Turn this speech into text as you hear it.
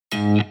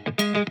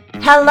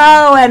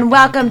Hello and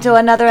welcome to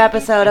another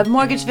episode of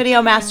Mortgage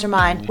Video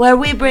Mastermind, where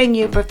we bring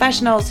you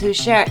professionals who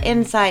share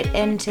insight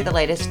into the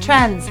latest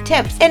trends,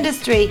 tips,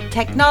 industry,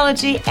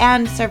 technology,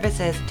 and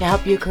services to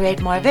help you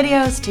create more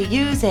videos to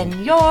use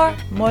in your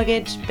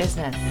mortgage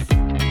business.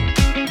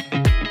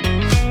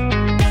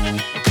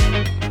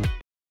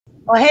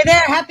 Well, hey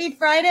there. Happy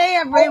Friday,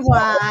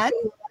 everyone.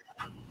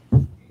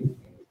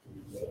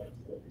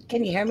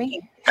 Can you hear me?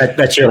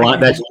 That's your line.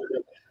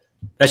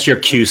 That's your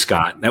cue,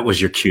 Scott. That was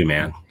your cue,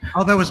 man.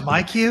 Oh, that was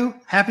my cue?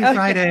 Happy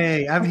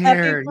Friday. I'm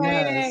here. Happy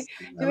Friday.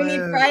 Yes. Do we need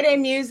Friday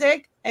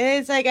music?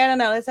 It's like, I don't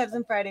know. Let's have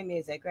some Friday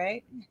music,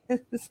 right?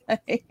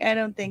 I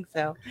don't think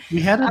so.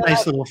 We had a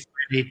nice little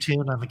Friday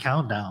tune on the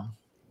countdown.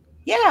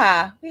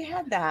 Yeah, we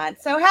had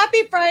that. So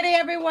happy Friday,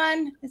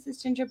 everyone. This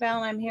is Ginger Bell,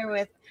 and I'm here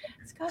with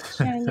Scott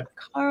Chang,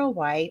 Carl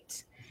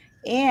White.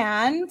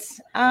 And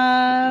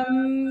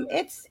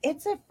it's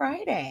a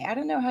Friday. I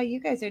don't know how you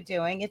guys are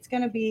doing. It's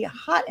going to be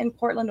hot in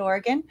Portland,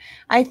 Oregon.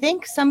 I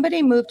think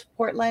somebody moved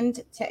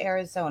Portland to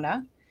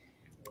Arizona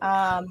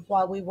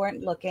while we weren't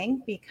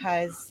looking,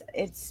 because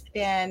it's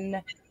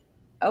been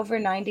over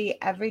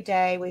 90 every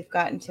day. We've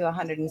gotten to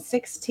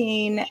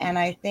 116, and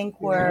I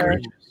think we're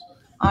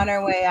on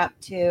our way up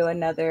to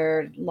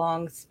another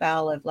long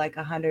spell of like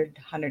 100,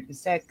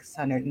 106,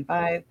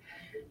 105.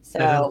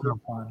 So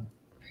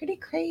pretty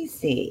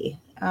crazy.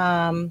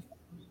 And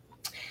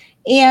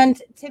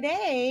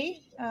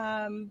today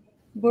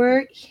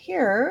we're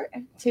here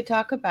to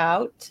talk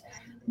about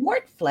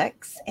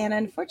Mortflix, and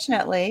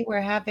unfortunately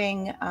we're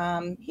having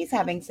he's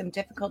having some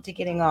difficulty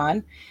getting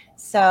on,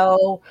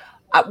 so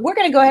we're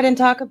going to go ahead and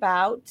talk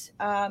about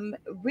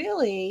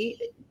really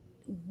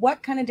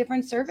what kind of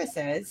different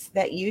services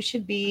that you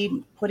should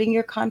be putting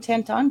your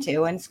content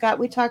onto. And Scott,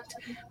 we talked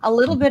a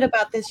little bit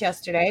about this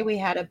yesterday. We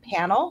had a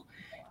panel,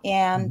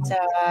 and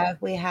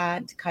we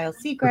had Kyle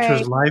Seagrave, which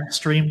was live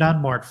streamed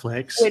on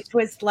Mortflix.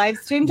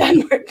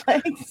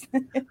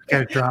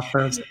 Gotta drop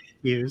those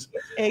views.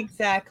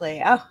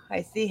 Exactly. Oh,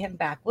 I see him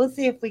back. We'll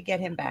see if we get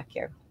him back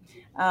here.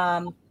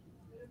 And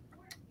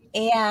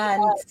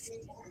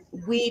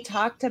we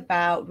talked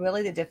about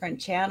really the different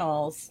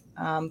channels,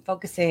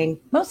 focusing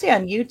mostly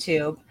on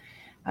YouTube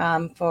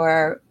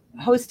for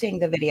hosting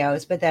the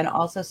videos, but then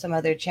also some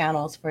other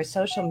channels for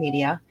social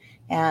media.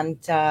 And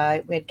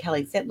we had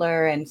Kelly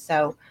Zittler. And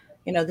so,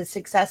 you know, the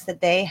success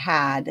that they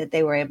had, that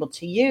they were able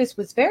to use,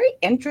 was very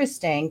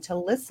interesting to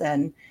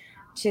listen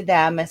to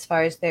them as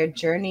far as their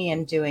journey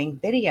in doing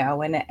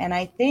video. And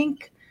I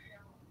think,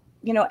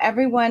 you know,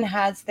 everyone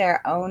has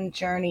their own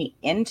journey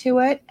into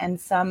it, and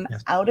some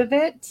out of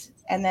it,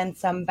 and then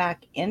some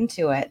back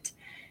into it.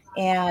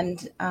 And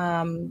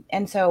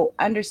so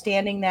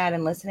understanding that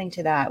and listening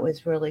to that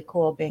was really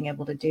cool, being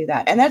able to do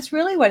that. And that's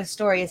really what a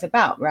story is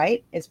about,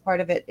 right? Is part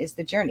of it is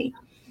the journey.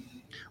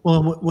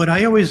 Well, what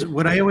I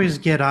always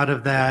get out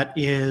of that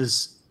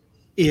is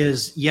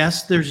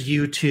yes, there's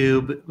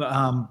YouTube.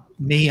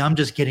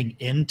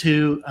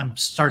 I'm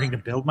starting to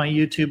build my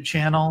YouTube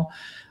channel.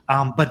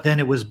 But then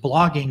it was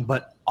blogging,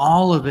 but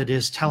all of it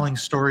is telling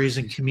stories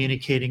and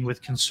communicating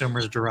with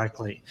consumers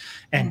directly.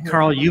 And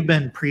Carl, you've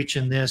been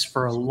preaching this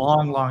for a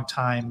long, long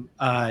time.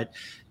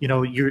 You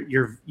know,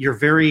 you're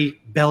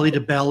very belly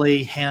to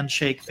belly,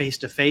 handshake, face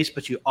to face,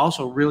 but you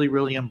also really,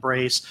 really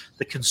embrace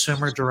the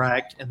consumer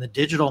direct and the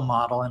digital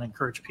model, and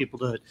encourage people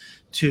to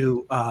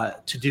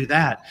do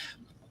that.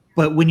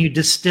 But when you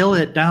distill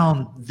it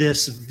down,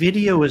 this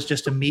video is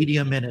just a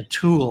medium and a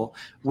tool.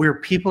 Where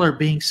people are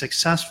being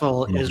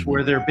successful is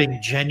where they're being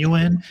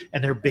genuine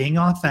and they're being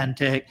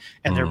authentic,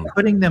 and they're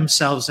putting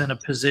themselves in a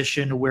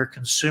position where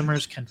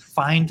consumers can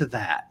find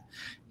that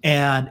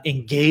and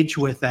engage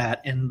with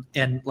that. And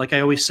like I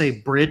always say,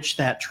 bridge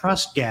that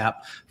trust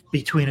gap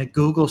between a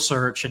Google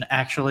search and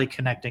actually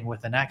connecting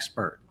with an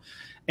expert.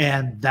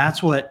 And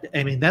that's what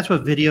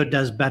video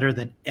does better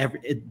than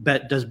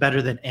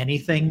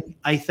anything.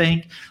 I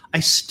think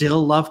I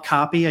still love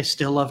copy. I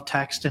still love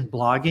text and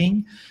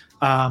blogging.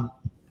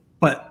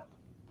 But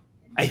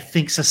I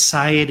think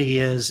society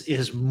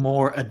is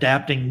more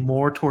adapting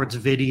more towards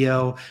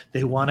video.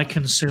 They want to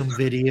consume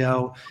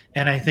video.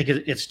 And I think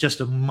it's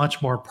just a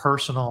much more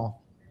personal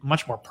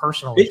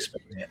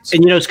experience.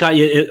 And, you know, Scott,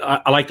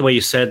 I like the way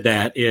you said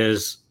that,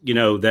 is, you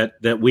know,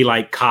 that we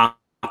like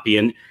copy.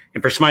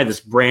 And for somebody that's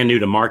brand new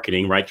to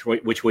marketing, right,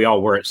 which we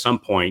all were at some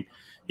point,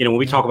 you know, when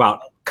we talk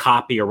about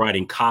copy or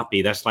writing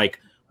copy, that's like,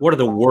 what are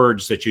the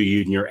words that you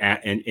use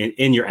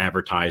in your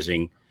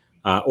advertising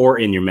or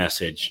in your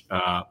message?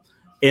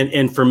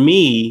 And for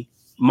me,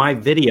 my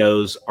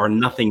videos are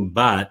nothing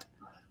but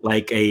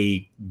like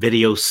a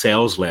video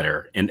sales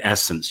letter in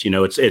essence. You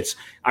know,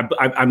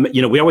 I'm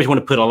you know, we always want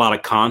to put a lot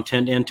of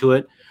content into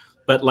it,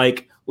 but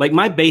like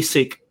my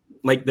basic,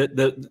 like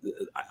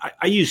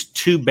I use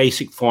two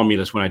basic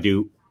formulas when I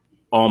do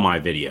all my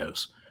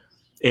videos.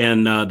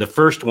 And the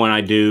first one I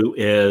do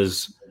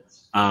is,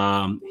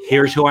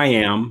 here's who I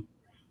am,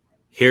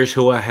 here's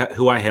who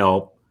I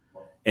help,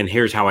 and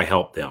here's how I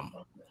help them.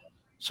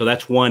 So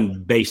that's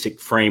one basic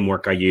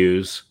framework I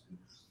use.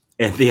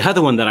 And the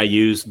other one that I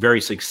use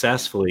very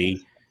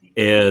successfully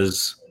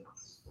is,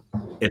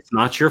 It's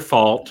not your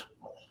fault.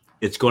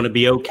 It's going to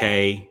be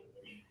okay.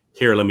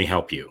 Here, let me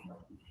help you.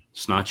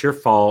 It's not your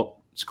fault.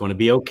 It's going to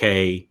be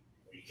okay.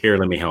 Here,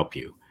 let me help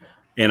you.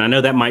 And I know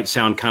that might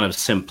sound kind of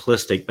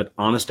simplistic, but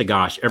honest to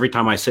gosh, every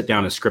time I sit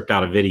down and script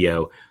out a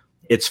video,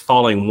 it's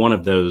following one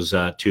of those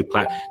two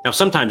platforms. Now,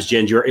 sometimes,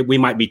 Ginger, we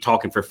might be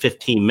talking for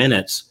 15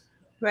 minutes,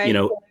 Right.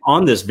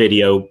 on this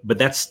video, but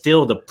that's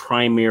still the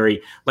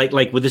primary,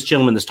 like with this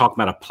gentleman that's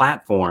talking about a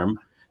platform,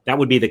 that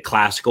would be the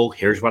classical,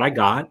 here's what I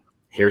got,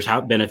 here's how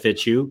it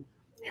benefits you,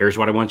 here's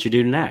what I want you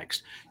to do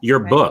next. Your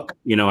Right. book,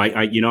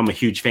 I'm a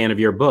huge fan of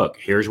your book.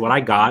 Here's what I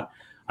got.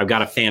 I've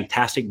got a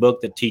fantastic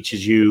book that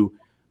teaches you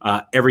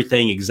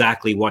everything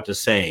exactly what to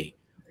say.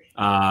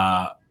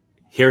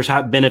 Here's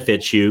how it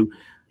benefits you.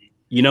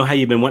 You know how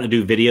you've been wanting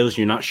to do videos and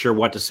you're not sure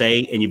what to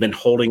say and you've been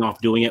holding off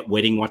doing it,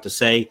 waiting what to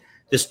say.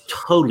 This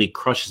totally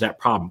crushes that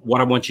problem.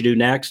 What I want you to do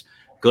next,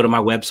 go to my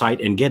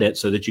website and get it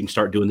so that you can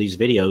start doing these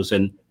videos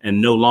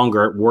and no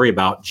longer worry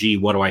about, gee,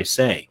 what do I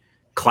say?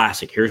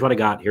 Classic. Here's what I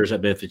got. Here's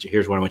that benefits you.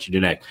 Here's what I want you to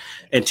do next.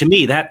 And to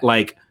me, that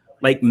like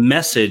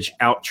message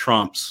out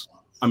trumps,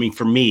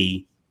 for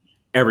me,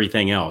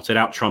 everything else. It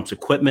out trumps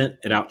equipment.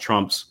 It out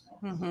trumps,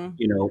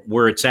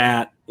 where it's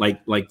at,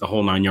 like the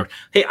whole 9 yards.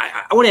 Hey,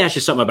 I want to ask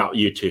you something about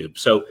YouTube.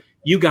 So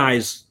you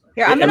guys.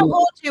 Here, I'm going to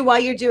hold you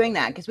while you're doing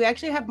that because we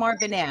actually have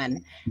Marvin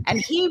in,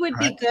 and he would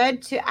be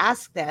good to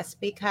ask this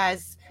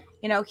because,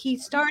 he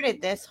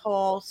started this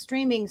whole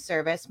streaming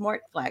service,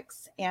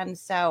 Mortflix. And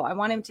so I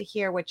want him to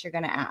hear what you're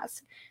going to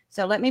ask.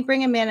 So let me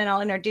bring him in and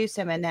I'll introduce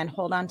him and then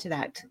hold on to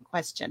that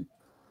question.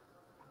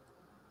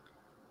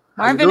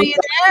 Marvin, are you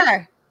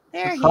there?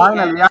 There he is.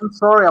 Finally, I'm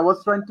sorry. I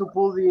was trying to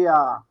pull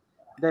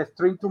the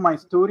string to my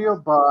studio,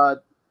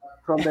 but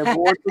from the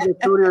board to the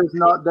studio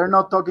they're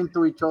not talking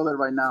to each other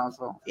right now.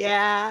 So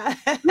yeah.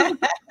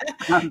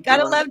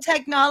 Gotta love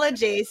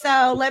technology.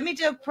 So let me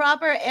do a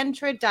proper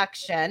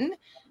introduction.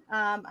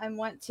 I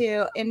want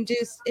to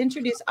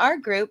introduce our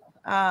group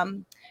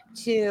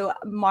to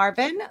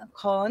Marvin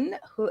Cohn,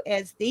 who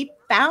is the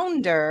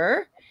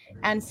founder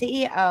and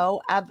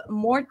CEO of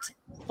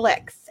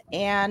Mortflix.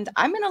 And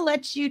I'm going to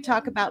let you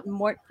talk about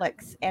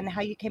Mortflix and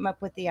how you came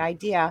up with the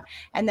idea.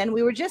 And then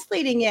we were just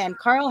leading in.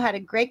 Carl had a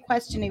great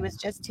question. He was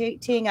just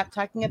teeing up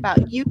talking about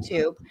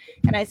YouTube.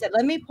 And I said,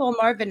 let me pull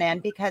Marvin in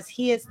because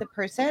he is the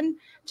person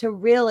to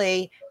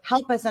really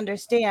help us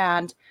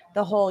understand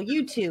the whole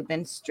YouTube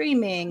and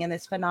streaming and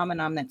this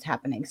phenomenon that's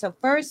happening. So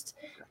first,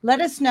 let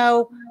us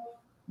know,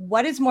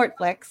 what is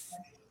Mortflix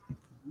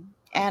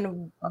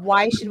and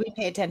why should we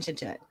pay attention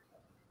to it?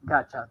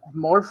 Gotcha.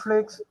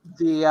 Mortflix,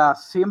 the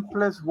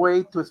simplest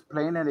way to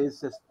explain it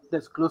is the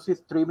exclusive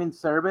streaming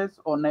service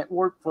or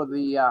network for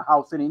the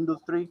housing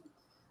industry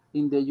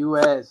in the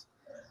U.S.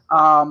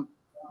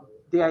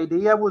 The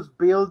idea was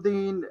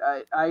building,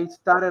 I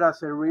started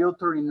as a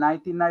realtor in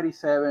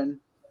 1997,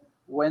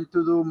 went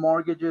to do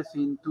mortgages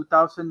in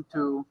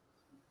 2002.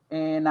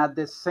 And at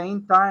the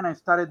same time, I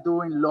started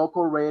doing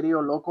local radio,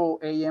 local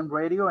AM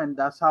radio, and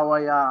that's how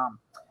I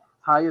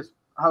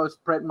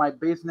spread my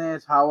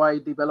business, how I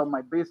develop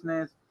my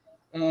business,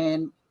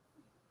 and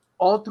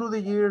all through the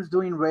years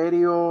doing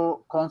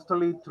radio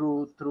constantly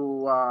through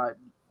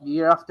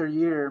year after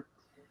year.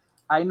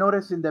 I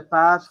noticed in the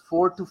past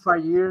 4 to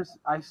 5 years,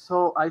 I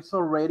saw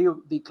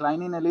radio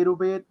declining a little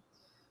bit.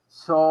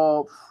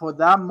 So for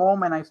that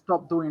moment, I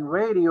stopped doing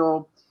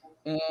radio,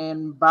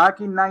 and back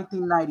in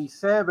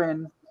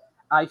 1997,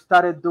 I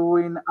started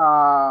doing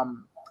a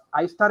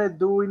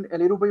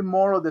little bit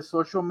more of the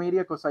social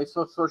media because I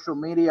saw social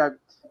media,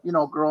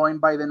 growing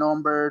by the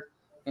number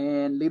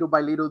and little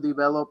by little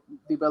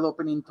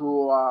developing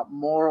into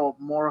more of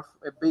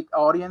a big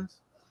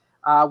audience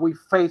with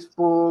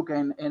Facebook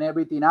and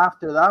everything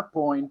after that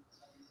point.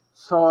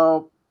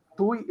 So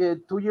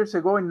 2 years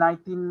ago in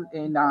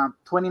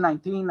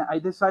 2019, I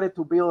decided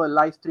to build a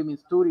live streaming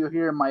studio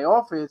here in my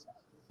office,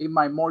 in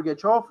my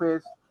mortgage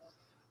office.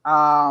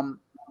 Um,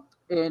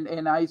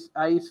 and I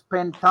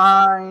spend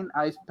time,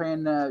 I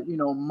spend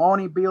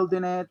money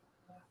building it.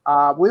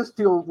 We're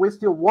still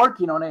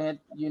working on it.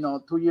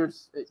 2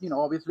 years.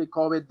 Obviously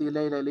COVID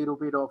delayed a little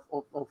bit of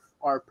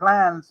our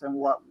plans and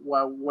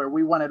where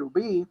we wanted to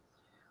be,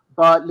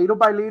 but little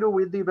by little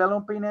we're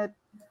developing it.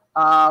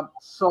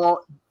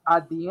 So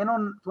at the end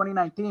of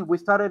 2019, we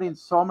started in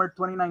summer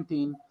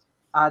 2019.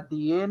 At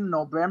the end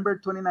November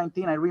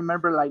 2019, I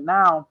remember like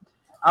now,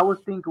 I was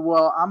thinking,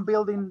 well, I'm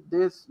building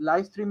this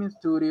live streaming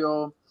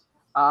studio.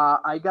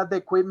 I got the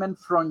equipment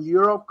from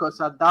Europe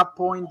because at that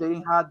point they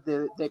didn't have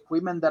the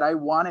equipment that I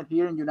wanted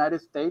here in the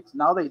United States.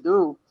 Now they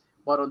do,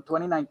 but on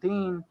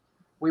 2019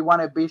 we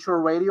wanted visual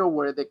radio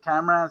where the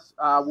cameras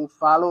will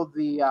follow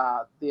the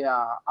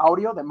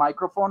audio, the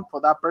microphone for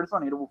that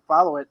person. It will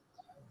follow it,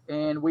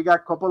 and we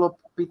got a couple of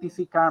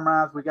PTC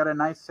cameras. We got a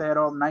nice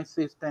setup, nice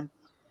system.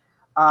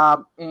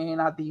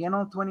 And at the end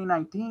of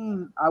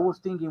 2019, I was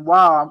thinking,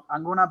 wow,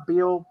 I'm gonna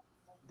build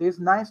this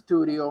nice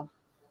studio,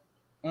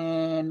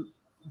 and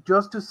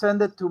just to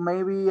send it to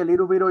maybe a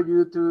little bit of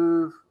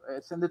YouTube,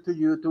 send it to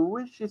YouTube,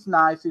 which is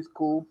nice, it's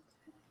cool.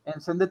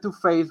 and send it to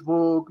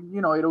Facebook.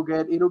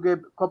 It'll get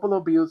a couple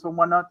of views and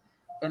whatnot.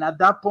 And at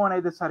that point, I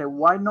decided,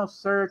 why not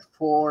search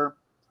for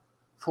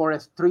a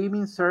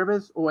streaming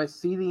service or a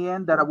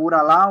CDN that would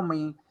allow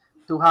me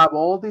to have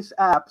all these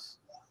apps,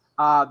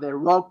 the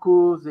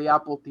Roku's, the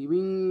Apple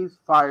TVs,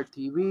 Fire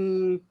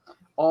TV,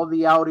 all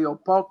the audio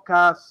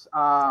podcasts,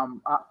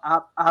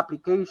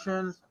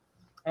 applications.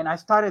 And I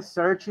started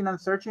searching and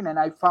searching, and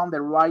I found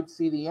the right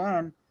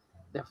CDN,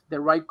 the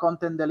right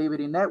content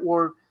delivery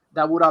network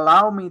that would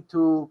allow me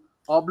to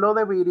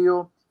upload a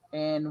video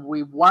and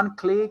with one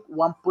click,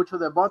 one push of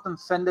the button,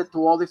 send it to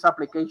all these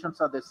applications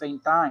at the same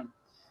time.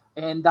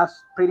 And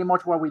that's pretty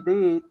much what we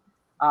did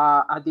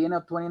at the end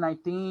of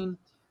 2019.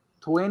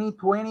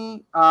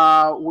 2020,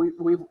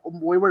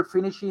 we were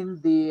finishing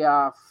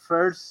the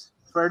first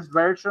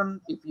version,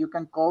 if you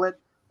can call it,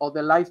 of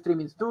the live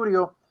streaming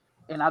studio.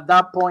 And at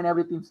that point,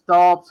 everything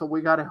stopped. So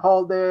we got to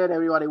hold it.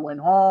 Everybody went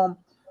home.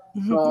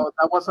 So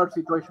that was our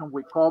situation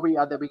with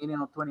COVID at the beginning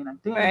of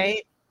 2019.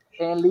 Right.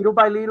 And little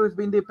by little, it's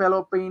been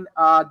developing.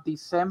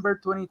 December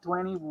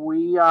 2020,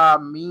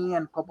 me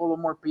and a couple of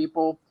more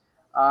people,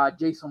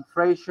 Jason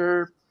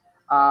Frazier,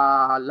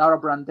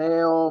 Laura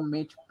Brandeo,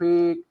 Mitch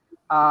Pick,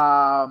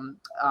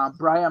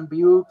 Brian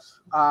Bukes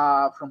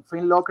from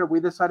FinLocker, we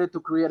decided to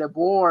create a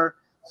board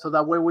so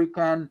that way we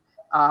can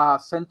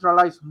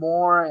centralize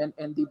more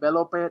and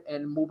develop it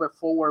and move it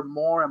forward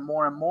more and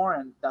more and more.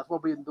 And that's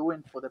what we've been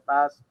doing for the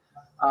past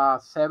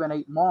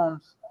 7-8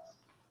 months.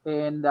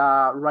 And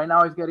right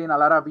now it's getting a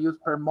lot of views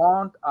per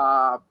month.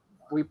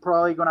 We're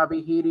probably going to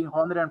be hitting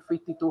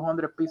 150,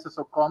 200 pieces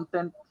of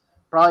content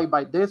probably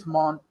by this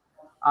month.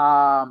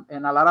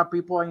 And a lot of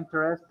people are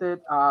interested.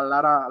 A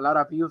lot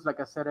of views, like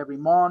I said, every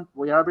month.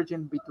 We're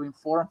averaging between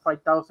 4,000 and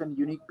 5,000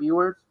 unique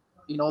viewers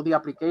in all the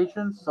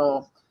applications.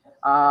 So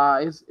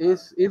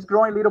it's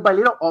growing little by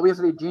little.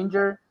 Obviously,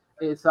 Ginger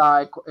is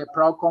a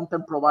proud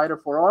content provider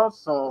for us.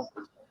 So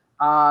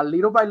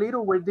little by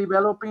little, we're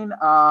developing.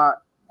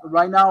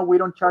 Right now, we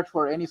don't charge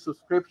for any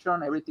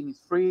subscription. Everything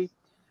is free.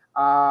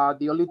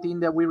 The only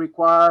thing that we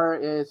require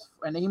is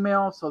an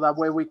email, so that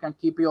way we can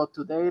keep you up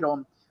to date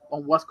on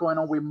what's going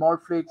on with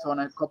Morflix. On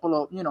a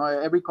couple of,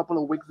 every couple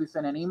of weeks we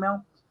send an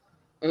email,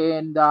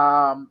 and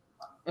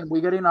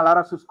we're getting a lot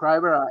of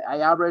subscribers. I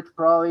average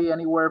probably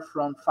anywhere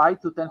from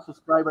 5 to 10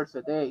 subscribers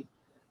a day,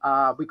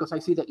 because I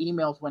see the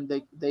emails when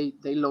they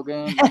log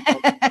in.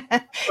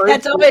 So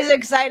that's always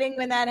exciting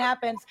when that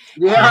happens.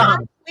 Yeah.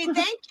 And we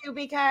thank you,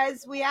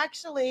 because we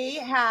actually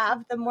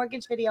have the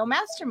Mortgage Video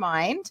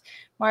Mastermind.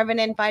 Marvin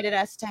invited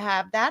us to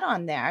have that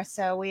on there,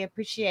 so we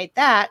appreciate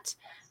that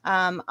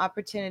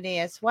opportunity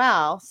as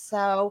well.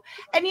 So,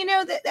 and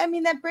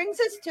that brings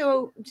us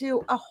to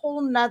a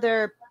whole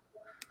nother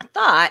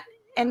thought.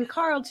 And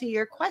Carl, to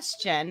your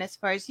question, as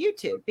far as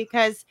YouTube,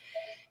 because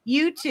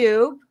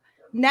YouTube,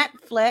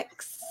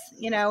 Netflix,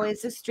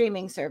 is a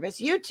streaming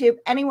service. YouTube,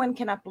 anyone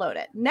can upload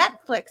it.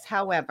 Netflix,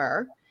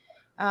 however,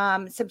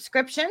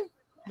 subscription,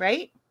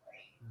 right?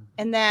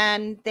 And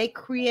then they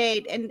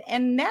create and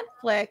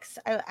Netflix,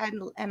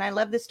 and I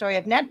love the story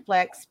of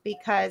Netflix,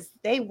 because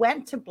they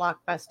went to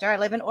Blockbuster. I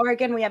live in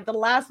Oregon. We have the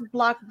last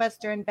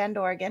Blockbuster in Bend,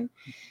 Oregon.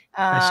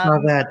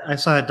 I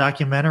saw a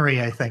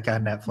documentary, I think,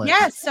 on Netflix.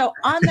 Yes. So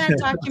on that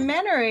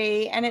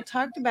documentary, and it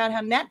talked about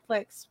how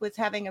Netflix was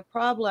having a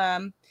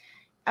problem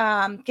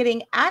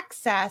getting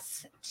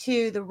access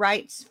to the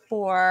rights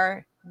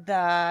for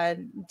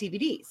the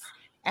DVDs.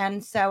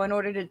 And so in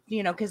order to,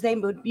 because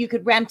you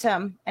could rent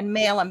them and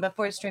mail them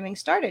before streaming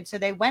started. So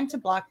they went to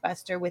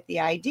Blockbuster with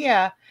the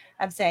idea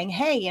of saying,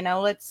 hey,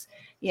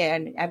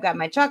 I've got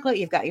my chocolate,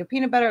 you've got your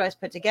peanut butter, let's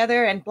put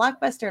together. And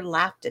Blockbuster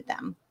laughed at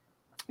them,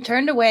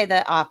 turned away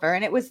the offer.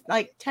 And it was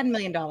like $10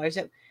 million.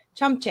 It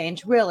chump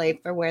change,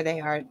 really, for where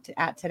they are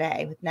at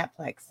today with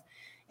Netflix.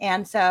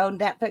 And so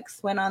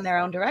Netflix went on their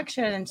own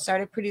direction and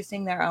started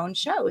producing their own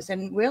shows,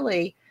 and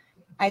really,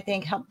 I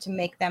think, helped to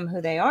make them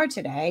who they are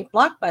today.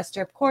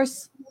 Blockbuster, of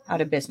course,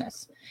 out of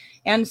business.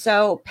 And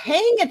so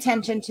paying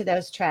attention to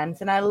those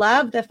trends. And I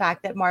love the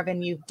fact that,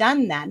 Marvin, you've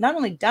done that, not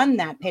only done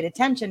that, paid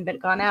attention,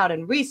 but gone out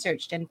and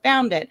researched and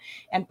found it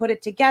and put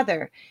it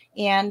together.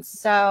 And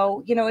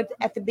so,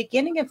 at the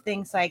beginning of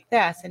things like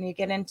this, and you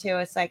get into,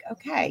 it's like,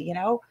 okay,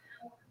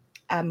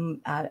 a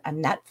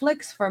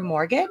Netflix for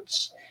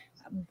mortgage,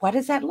 what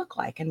does that look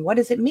like? And what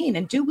does it mean?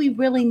 And do we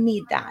really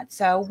need that?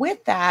 So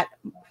with that,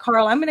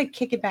 Carl, I'm going to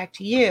kick it back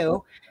to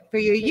you for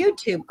your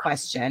YouTube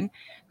question,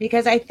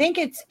 because I think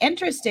it's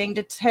interesting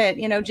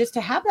to just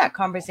to have that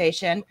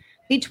conversation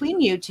between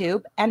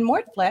YouTube and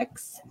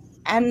Mortflix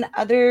and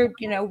other,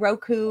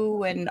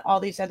 Roku and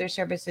all these other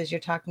services you're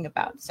talking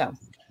about. So,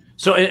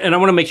 and I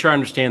want to make sure I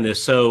understand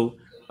this. So,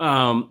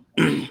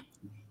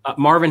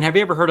 Marvin, have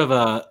you ever heard of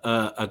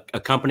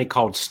a company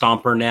called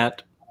StomperNet?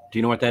 Do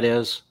you know what that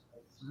is?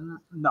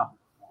 No.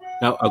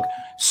 Okay.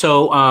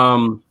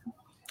 So,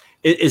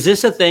 is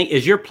this a thing?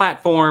 Is your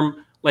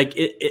platform like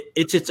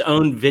it's its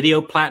own video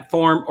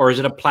platform, or is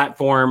it a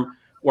platform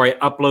where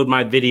I upload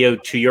my video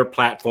to your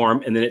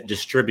platform and then it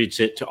distributes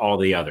it to all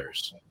the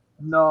others?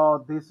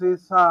 No, this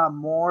is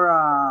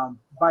more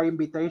by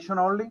invitation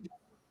only.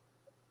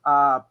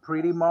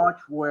 pretty much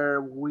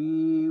where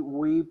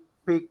we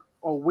pick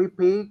or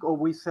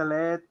we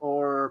select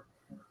or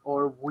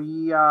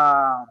we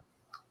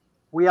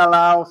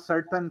allow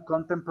certain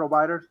content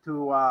providers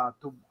to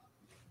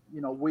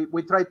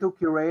we try to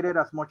curate it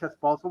as much as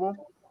possible.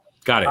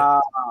 Got it. Uh,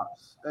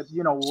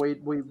 with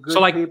So good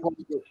like people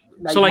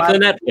so like like the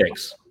Marvin.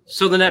 Netflix.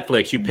 So the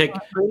Netflix, you pick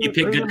Pretty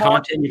good much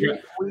content.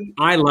 we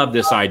I love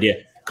this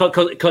idea.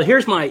 'Cause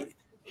here's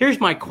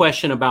my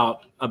question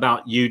about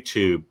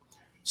YouTube.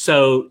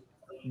 So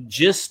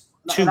just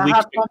two and I weeks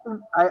have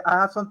something I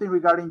have something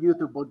regarding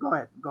YouTube, but go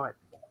ahead.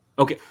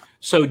 Okay.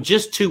 So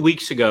just 2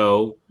 weeks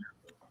ago,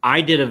 I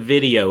did a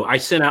video. I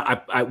sent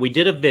out, we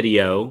did a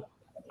video.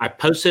 I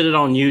posted it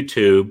on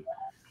YouTube,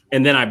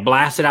 and then I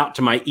blasted out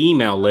to my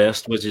email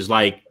list, which is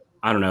like,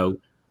 I don't know,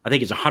 I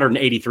think it's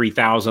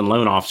 183,000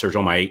 loan officers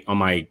on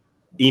my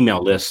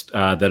email list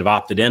that have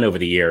opted in over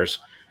the years.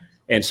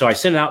 And so I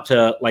sent it out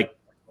to like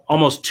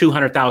almost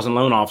 200,000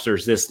 loan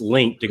officers this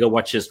link to go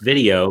watch this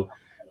video,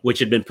 which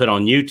had been put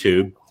on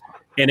YouTube.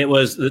 And it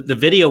was the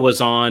video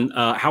was on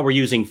how we're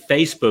using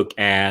Facebook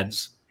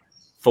ads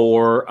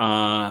for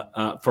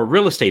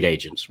real estate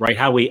agents, right?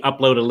 How we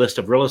upload a list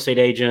of real estate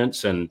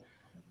agents, and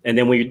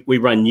then we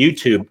run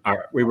YouTube,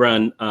 or we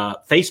run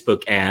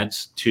Facebook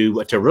ads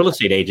to real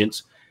estate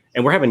agents,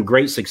 and we're having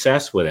great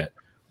success with it.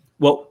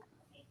 Well,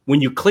 when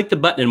you click the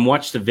button and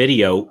watch the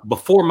video,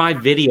 before my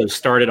video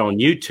started on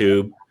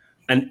YouTube,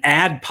 an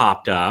ad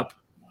popped up,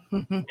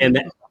 and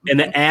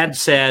the ad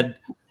said,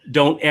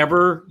 "Don't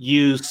ever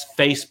use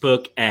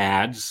Facebook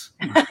ads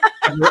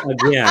ever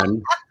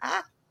again.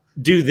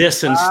 Do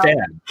this instead."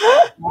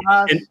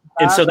 That's,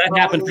 And so that's that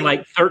happened for probably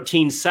like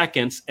 13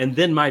 seconds, and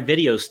then my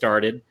video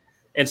started,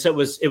 and so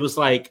it was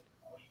like,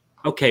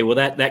 okay, well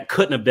that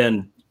couldn't have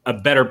been a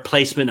better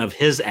placement of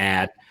his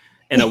ad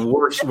and a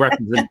worse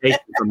representation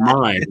of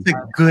mine. It's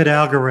a good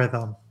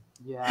algorithm.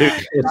 yeah. Dude,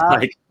 it's That's,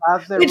 like,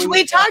 that's the Which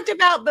we reason. talked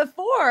about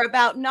before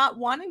about not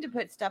wanting to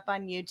put stuff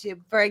on YouTube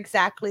for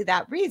exactly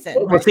that reason.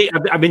 well, Right? see,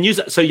 I've been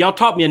using. So y'all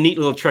taught me a neat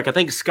little trick. I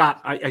think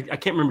Scott, I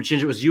can't remember,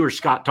 Ginger, it was you or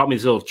Scott taught me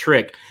this little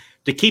trick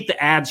to keep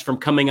the ads from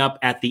coming up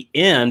at the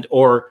end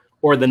or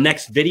the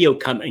next video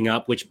coming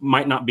up, which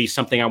might not be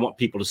something I want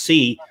people to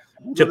see.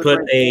 To put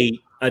a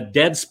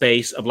dead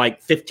space of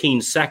like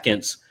 15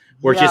 seconds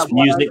where it's Yeah, just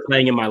music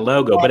playing in my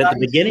logo. But what at I the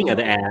beginning of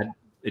see the ad,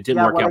 it didn't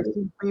yeah, work what out. I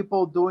see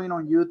people doing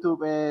on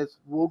YouTube is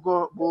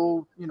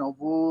we'll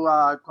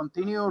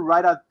continue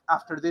right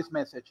after this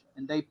message,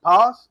 and they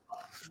pause,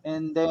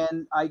 and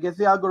then I guess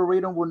the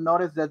algorithm will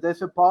notice that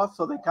there's a pause,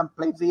 so they can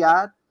place the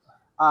ad,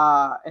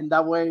 and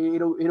that way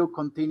it'll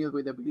continue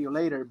with the video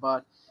later.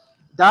 But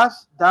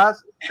that's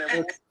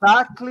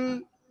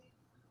exactly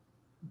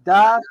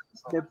that's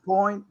the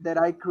point that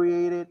I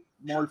created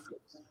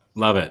Morpheus.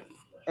 Love it.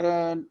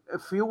 And a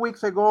few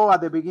weeks ago,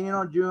 at the beginning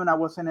of June, I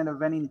was in an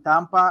event in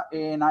Tampa,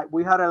 and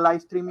we had a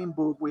live streaming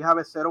booth. We have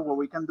a setup where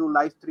we can do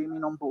live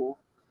streaming on booth,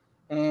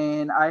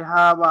 and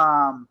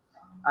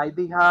I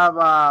did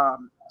have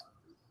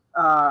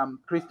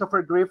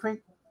Christopher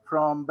Griffin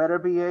from Better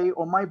BA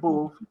on my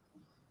booth,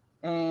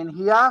 and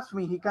he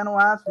kind of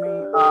asked me,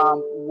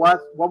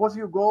 what was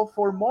your goal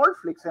for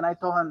Morflix? And I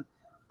told him,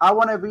 I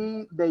want to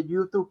be the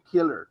YouTube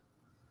killer.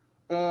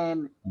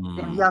 And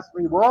he asked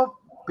me, well,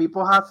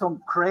 people have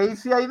some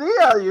crazy idea,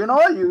 you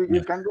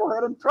can go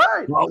ahead and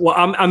try it. Well,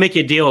 I'll make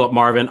you a deal,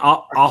 Marvin.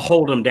 I'll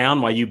hold them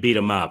down while you beat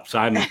them up. So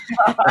I'm.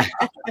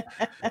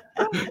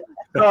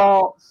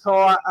 So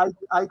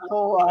I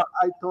told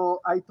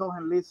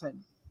him,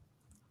 listen,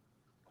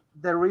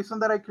 the reason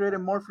that I created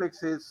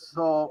Morflix is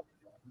so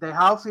the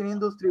housing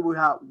industry will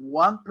have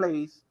one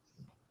place,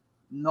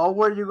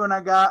 nowhere you're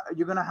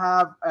gonna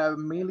have a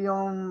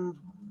million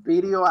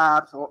video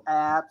apps or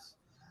apps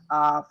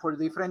for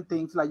different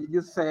things. Like you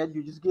just said,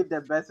 you just give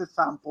the best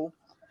example.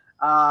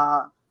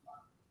 Uh,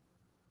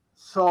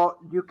 so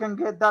you can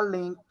get that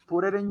link,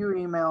 put it in your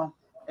email,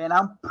 and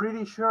I'm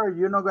pretty sure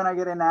you're not gonna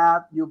get an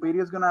ad. Your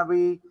video is gonna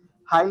be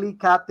highly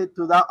captive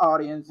to that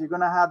audience. You're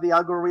gonna have the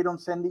algorithm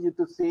sending you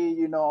to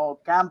see,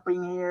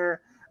 camping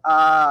here,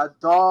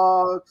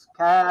 dogs,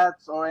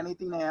 cats, or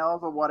anything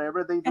else, or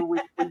whatever they do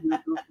with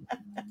YouTube.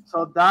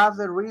 So that's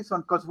the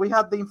reason, because we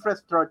have the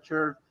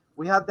infrastructure,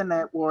 we have the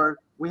network,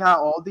 we have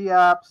all the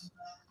apps.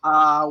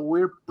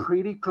 We're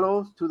pretty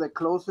close to the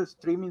closest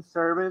streaming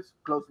service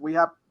because we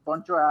have a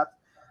bunch of apps.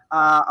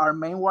 Our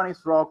main one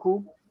is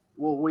Roku.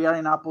 Well, we are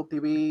in Apple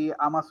TV,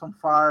 Amazon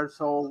Fire,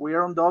 so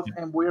we're on those,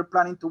 and we're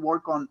planning to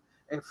work on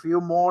a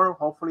few more,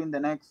 hopefully in the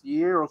next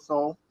year or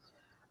so.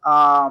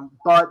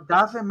 But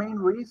that's the main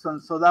reason.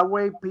 So that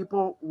way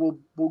people will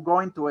go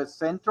into a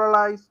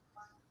centralized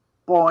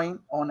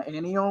point on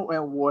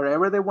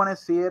wherever they want to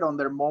see it on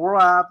their mobile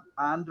app,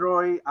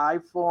 Android,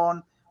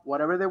 iPhone,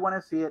 whatever they want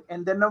to see it,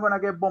 and they're not gonna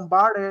get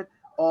bombarded,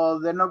 or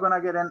they're not gonna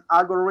get an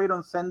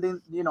algorithm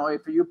sending.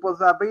 If you post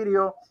that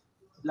video,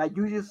 like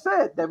you just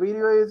said, the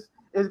video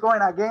is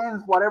going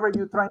against whatever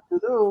you're trying to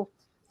do.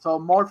 So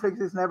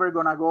Morphlix is never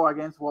gonna go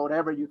against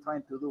whatever you're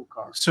trying to do,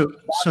 Carl. So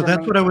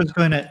that's what I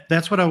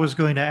was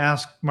going to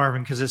ask,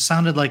 Marvin, because it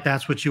sounded like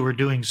that's what you were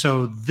doing.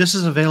 So this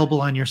is available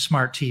on your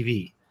smart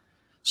TV.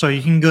 So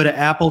you can go to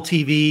Apple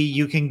TV,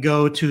 you can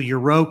go to your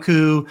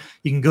Roku,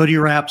 you can go to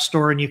your app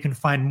store, and you can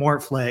find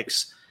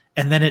Mortflix,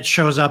 and then it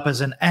shows up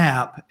as an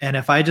app. And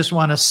if I just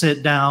want to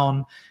sit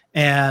down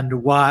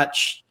and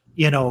watch,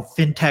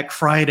 FinTech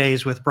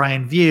Fridays with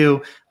Brian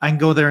View, I can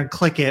go there and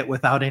click it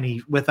without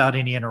any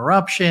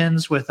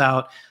interruptions,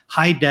 without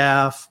high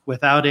def,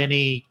 without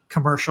any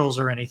commercials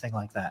or anything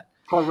like that.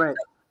 Correct.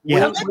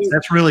 Yeah,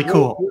 that's really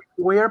cool.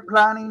 We're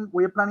planning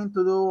to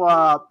do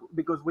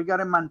because we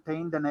gotta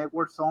maintain the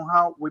network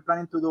somehow. We're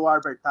planning to do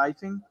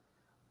advertising,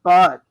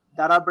 but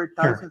that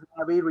advertising is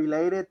gonna be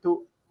related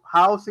to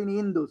housing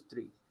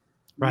industry,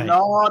 right?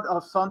 Not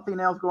of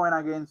something else going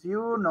against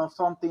you, not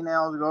something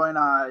else going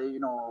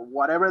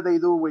whatever they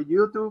do with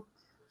YouTube.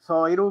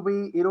 So it'll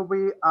be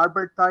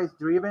advertise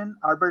driven,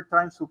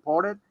 advertising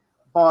supported,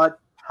 but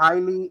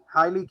highly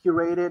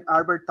curated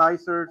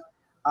advertisers.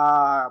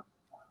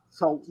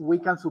 So we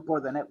can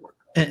support the network.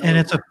 And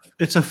it's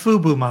a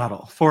FUBU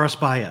model, for us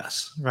by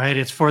us, right?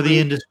 It's for the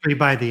industry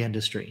by the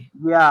industry.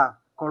 Yeah,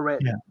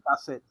 correct. Yeah.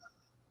 That's it.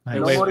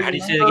 Nice. Wait, how do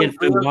you say it again?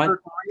 FUBU what?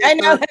 I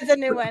know, that's a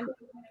new one.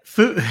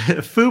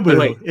 FUBU.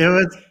 Wait.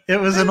 It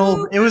was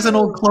an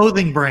old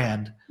clothing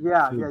brand.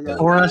 Yeah.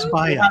 For us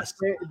by us.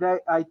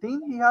 I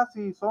think he has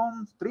his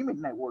own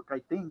streaming network. I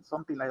think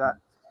something like that.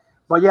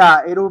 But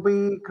yeah, it'll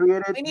be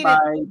created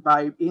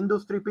by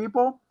industry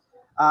people.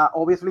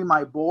 Obviously,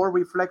 my board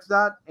reflects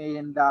that,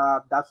 and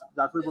that's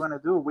what we're gonna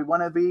do. We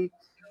want to be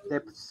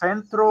the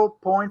central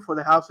point for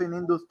the housing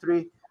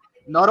industry,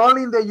 not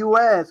only in the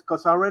U.S.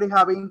 because I already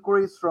have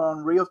inquiries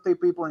from real estate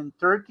people in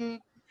Turkey,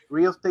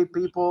 real estate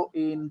people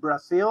in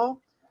Brazil,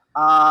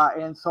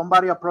 and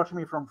somebody approached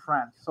me from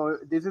France. So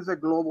this is a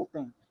global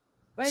thing.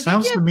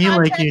 Sounds to me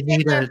like you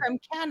need from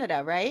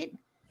Canada, right?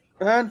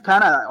 And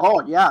Canada.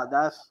 Oh yeah,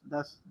 that's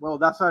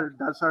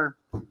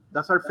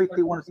our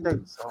 51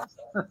 states. So.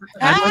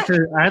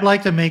 I'd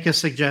like to make a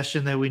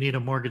suggestion that we need a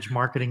mortgage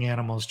marketing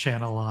animals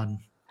channel on.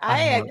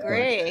 I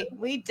agree.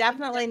 We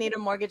definitely need a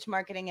mortgage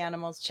marketing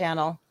animals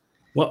channel.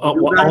 Well,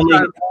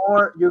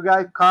 you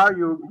guys, Carl,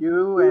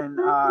 you and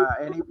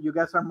you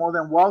guys are more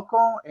than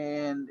welcome,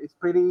 and it's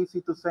pretty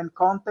easy to send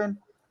content.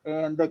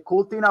 And the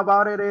cool thing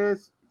about it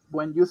is,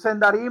 when you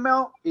send that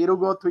email, it'll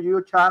go to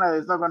your channel.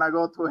 It's not gonna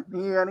go to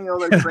any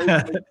other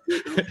place.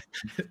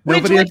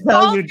 Which would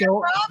solve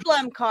your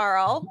problem,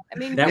 Carl. I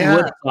mean, that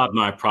would solve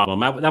my problem.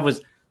 That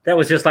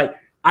was just like,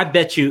 I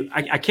bet you.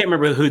 I can't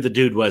remember who the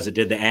dude was that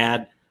did the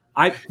ad.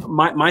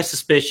 My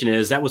suspicion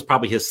is that was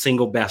probably his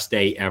single best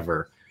day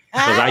ever,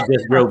 because I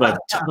just drove a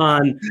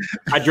ton.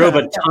 I drove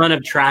a ton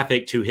of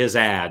traffic to his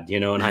ad,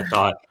 and I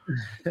thought.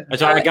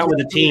 So I got with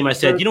the team. I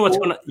said, you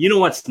know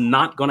what's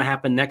not going to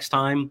happen next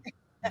time.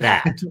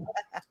 That.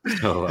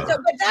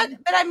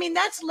 But I mean,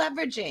 that's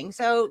leveraging.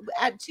 So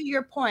to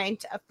your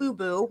point, a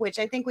FUBU, which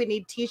I think we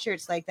need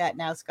T-shirts like that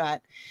now,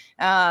 Scott.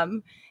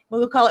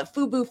 We'll call it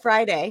FUBU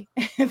Friday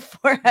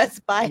for us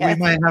by us.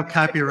 We might have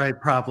copyright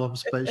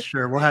problems, but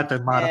sure, we'll have to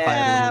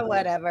modify it.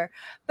 Whatever.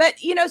 But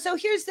so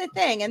here's the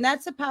thing, and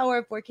that's the power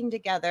of working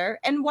together,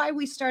 and why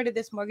we started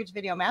this Mortgage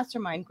Video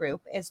Mastermind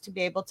group is to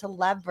be able to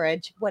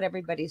leverage what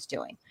everybody's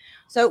doing.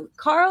 So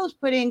Carl's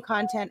putting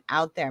content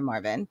out there,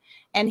 Marvin,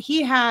 and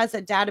he has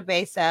a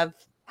database of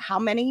how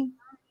many?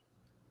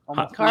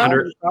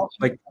 Carl?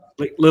 Like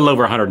a little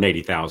over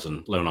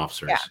 180,000 loan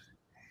officers. Yeah.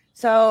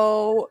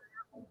 So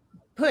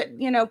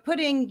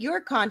putting your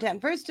content,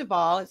 first of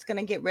all, it's going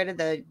to get rid of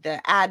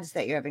the ads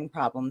that you're having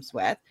problems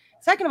with.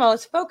 Second of all,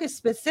 it's focused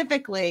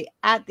specifically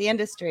at the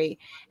industry.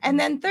 And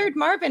then third,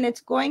 Marvin,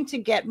 it's going to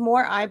get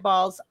more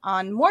eyeballs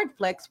on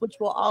Mortflix, which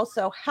will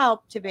also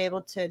help to be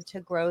able to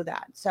grow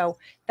that. So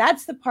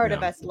that's the part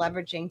of us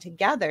leveraging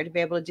together to be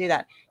able to do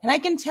that. And I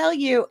can tell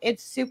you,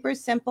 it's super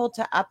simple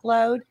to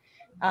upload.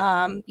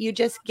 You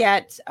just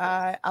get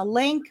a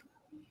link.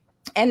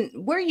 And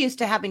we're used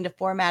to having to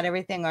format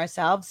everything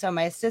ourselves. So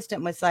my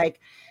assistant was like,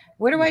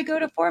 where do I go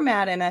to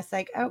format? And I was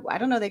like, oh, I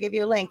don't know. They give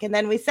you a link. And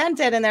then we sent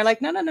it and they're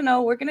like,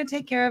 no, we're going to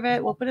take care of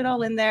it. We'll put it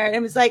all in there. And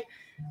it was like,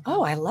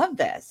 oh, I love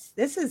this.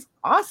 This is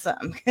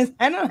awesome because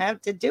I don't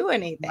have to do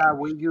anything. Yeah,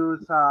 we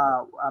use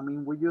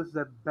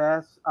the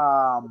best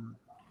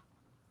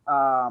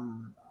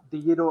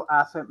digital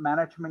asset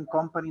management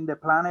company in the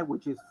planet,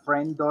 which is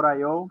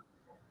Friend.io.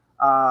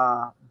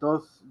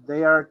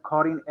 They are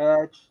cutting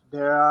edge.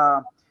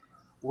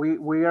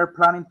 We are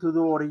planning to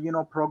do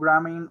original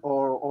programming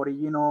or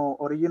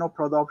original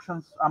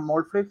productions on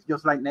Mortflix,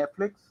 just like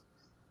Netflix.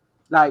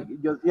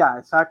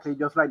 Exactly,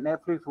 just like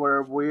Netflix,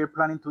 where we're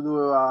planning to do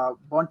a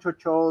bunch of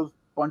shows,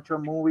 bunch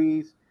of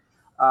movies.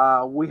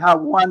 We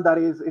have one that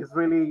is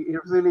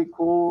really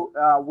cool.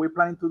 We're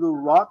planning to do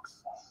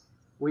Rocks,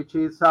 which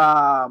is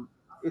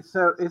it's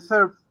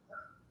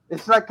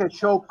like a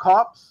show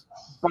cops,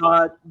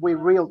 but with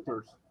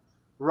realtors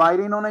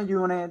riding on a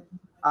unit.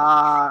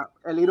 A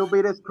little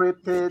bit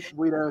scripted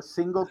with a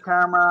single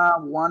camera,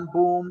 one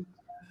boom,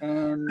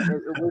 and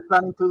we're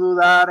planning to do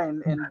that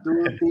and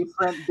do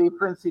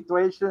different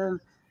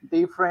situations,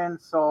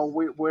 different. So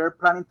we're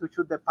planning to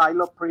shoot the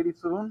pilot pretty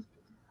soon.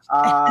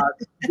 Uh,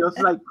 just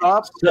like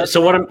cops.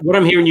 So what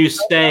I'm hearing you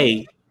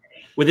say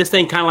with this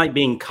thing kind of like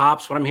being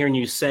cops, what I'm hearing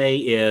you say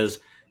is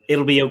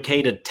it'll be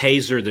okay to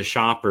taser the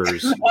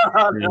shoppers.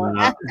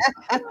 No,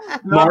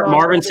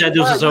 Marvin said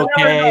this is you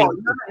never okay. know.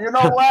 You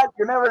know what?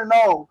 You never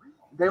know.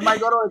 They might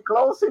go to a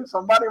closing.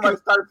 Somebody might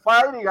start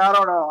fighting. I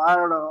don't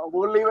know.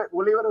 We'll leave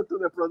it up to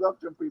the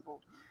production people.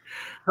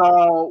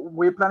 So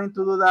we're planning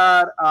to do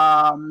that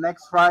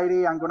next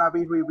Friday. I'm gonna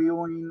be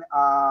reviewing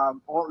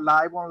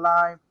live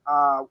online.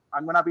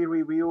 I'm gonna be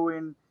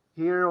reviewing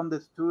here on the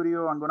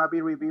studio. I'm gonna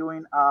be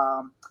reviewing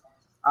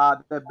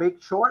the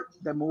Big Short,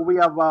 the movie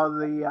about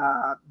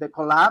the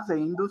collapse, the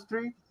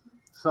industry.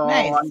 So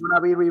Nice. I'm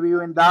gonna be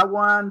reviewing that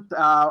one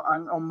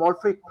on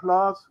Morphic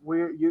Plus.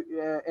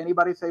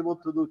 Anybody's able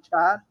to do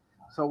chat,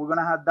 so we're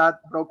gonna have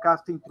that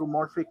broadcasting through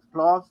Morphic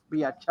Plus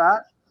via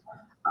chat,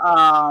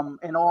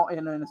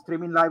 and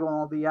streaming live on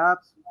all the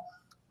apps.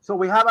 So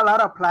we have a lot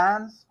of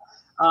plans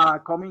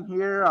coming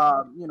here.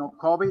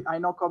 COVID. I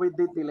know COVID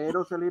did delay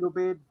us a little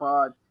bit,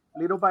 but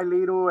little by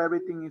little,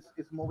 everything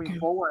is moving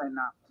forward. And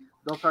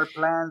those are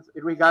plans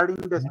regarding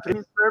the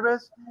streaming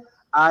service.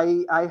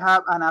 I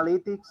have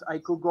analytics. I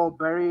could go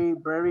very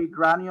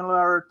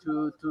granular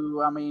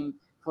to. I mean,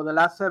 for the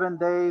last 7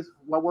 days,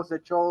 what was the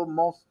show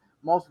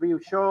most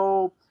viewed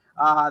show?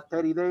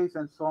 30 days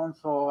and so on.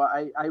 So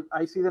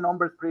I see the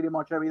numbers pretty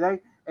much every day,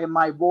 and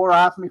my board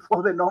asks me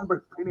for the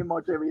numbers pretty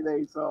much every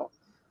day. So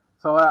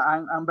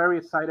I'm very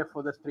excited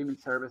for the streaming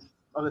service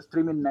or the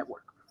streaming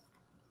network.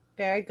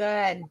 Very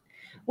good.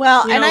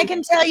 Well, You and I know-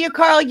 can tell you,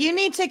 Carl, you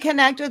need to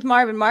connect with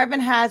Marvin. Marvin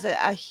has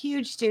a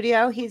huge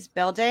studio he's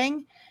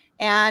building.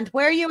 And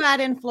where are you at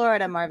in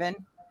Florida, Marvin?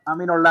 I'm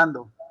in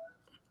Orlando.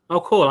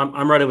 Oh, cool.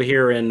 I'm right over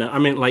here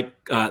I'm in like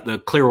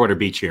the Clearwater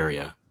Beach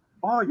area.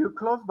 Oh, you're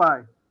close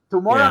by.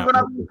 Tomorrow Yeah. I'm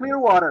gonna be in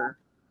Clearwater.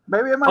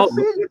 Maybe I might Oh,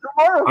 see you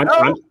tomorrow.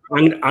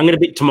 I'm going to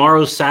be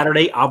tomorrow's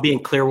Saturday. I'll be in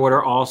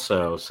Clearwater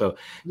also. So,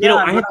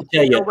 I have to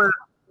tell you,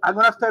 I'm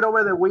gonna stay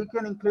over the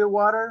weekend in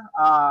Clearwater.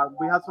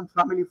 We have some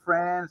family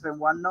friends and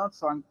whatnot,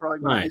 so I'm probably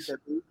gonna Nice. hit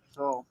the beach.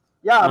 So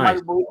yeah,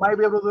 Nice. we might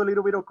be able to do a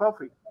little bit of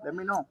coffee. Let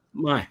me know.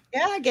 my,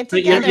 Yeah, get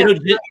but, you together. know,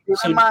 Give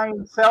so, me my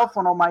cell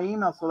phone or my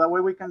email so that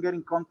way we can get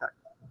in contact.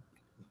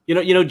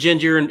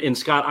 Ginger and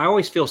Scott, I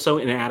always feel so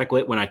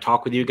inadequate when I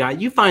talk with you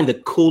guys. You find the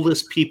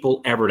coolest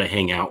people ever to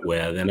hang out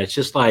with, and it's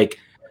just like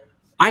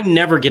I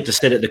never get to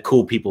sit at the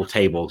cool people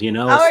table. Oh, It's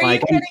are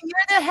like you kidding?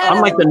 You're the head I'm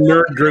of like the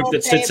nerd group cool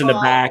that sits in the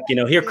table. back.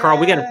 Here, Carl,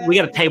 we got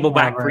a table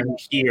back for Right. you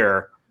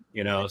here.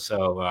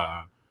 So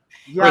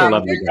Yeah,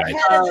 love You're you the guys.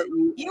 head of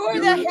you are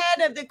the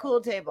head of the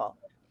cool table.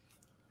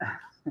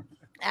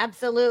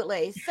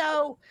 Absolutely.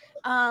 So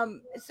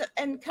and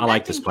I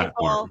like this connecting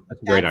platform. people,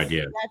 That's a great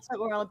idea. That's what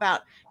we're all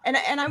about. And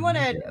I want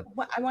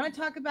to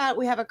talk about,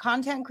 we have a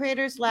content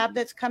creators lab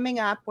that's coming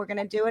up. We're going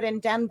to do it in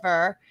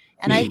Denver.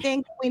 And I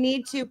think we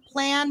need to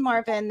plan,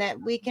 Marvin, that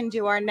we can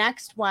do our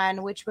next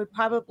one, which would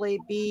probably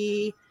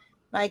be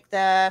like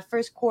the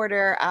first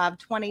quarter of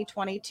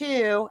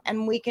 2022,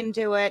 and we can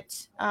do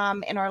it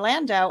in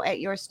Orlando at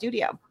your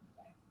studio.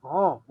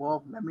 Oh,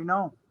 well, let me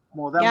know.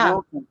 More than Yeah.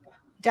 welcome.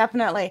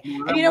 Definitely. More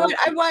And than you know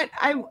what?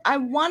 welcome. I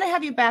want to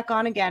have you back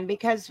on again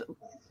because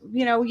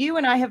you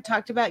and I have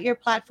talked about your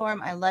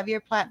platform. I love your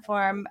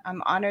platform.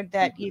 I'm honored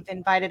that you've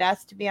invited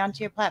us to be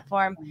onto your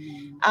platform.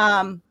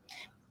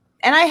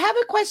 And I have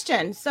a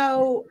question.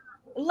 So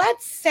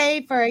let's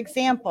say, for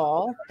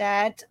example,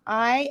 that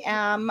I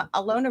am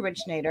a loan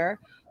originator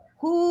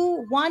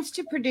who wants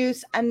to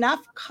produce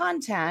enough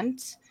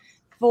content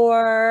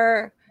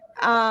for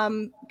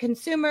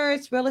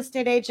consumers, real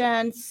estate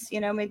agents.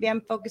 Maybe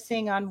I'm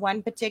focusing on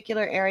one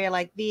particular area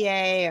like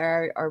VA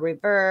or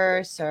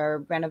reverse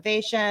or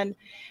renovation.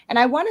 And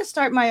I want to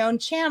start my own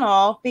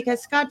channel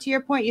because, Scott, to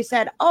your point, you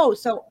said, oh,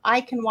 so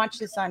I can watch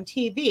this on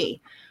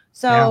TV.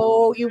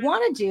 So you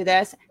want to do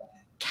this.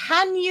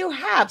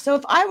 So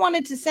if I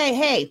wanted to say,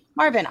 hey,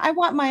 Marvin, I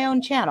want my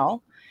own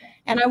channel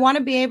and I want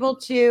to be able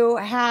to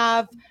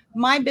have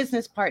my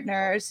business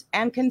partners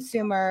and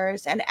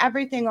consumers and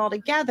everything all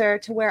together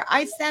to where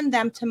I send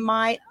them to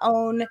my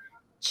own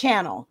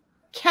channel.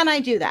 Can I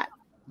do that?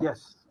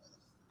 Yes.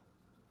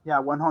 Yeah,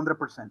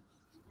 100%.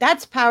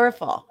 That's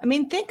powerful. I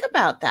mean, think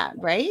about that,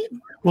 right?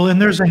 Well,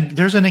 and there's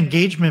an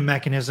engagement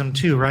mechanism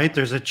too, right?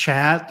 There's a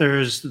chat.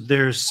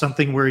 There's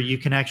something where you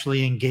can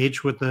actually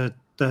engage with the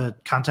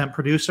content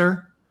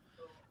producer,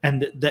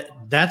 and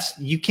that's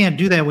you can't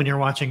do that when you're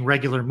watching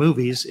regular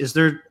movies. Is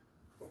there?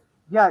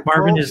 Yeah,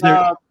 Marvin, is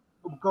there?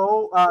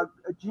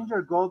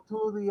 Ginger, go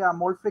to the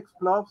Morphix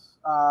Plus.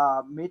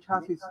 Mitch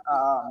has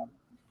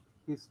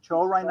his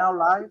show right now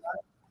live.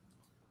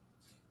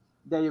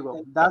 There you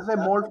go. That's the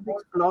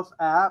Morphix Plus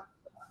app.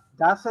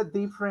 That's a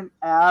different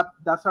app.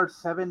 That's our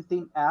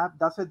 17th app.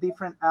 That's a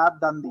different app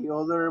than the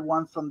other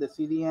ones from the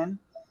CDN.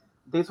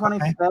 This one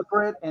is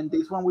separate, and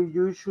this one we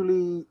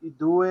usually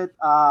do it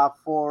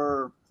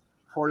for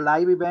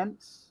live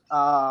events.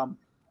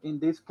 in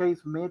this case,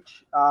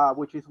 Mitch,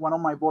 which is one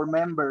of my board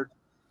members,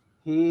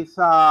 he's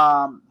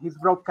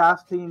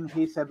broadcasting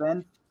his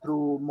event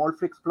through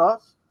Morphix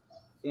Plus,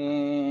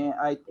 and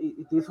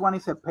this one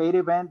is a paid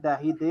event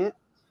that he did.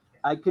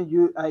 I can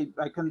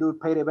do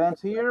paid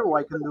events here, or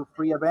I can do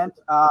free events.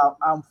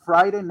 On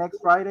Friday, next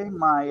Friday,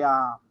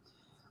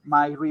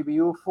 my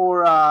review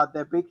for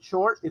the Big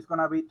Short is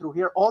gonna be through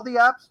here. All the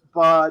apps,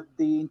 but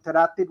the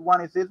interactive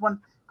one is this one,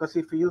 because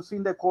if you see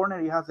in the corner,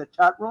 it has a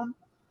chat room.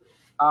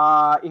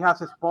 It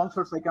has a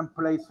sponsor, so I can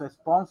place a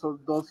sponsor.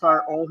 Those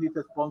are all his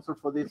sponsors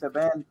for this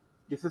event.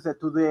 This is a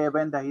 2-day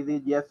event that he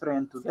did yesterday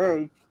and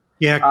today.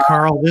 Yeah,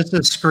 Carl, this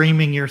is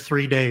screaming your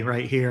 3-day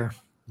right here.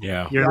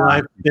 Yeah.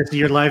 This is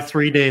your live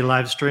 3-day,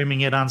 live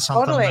streaming it on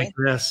something like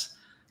this.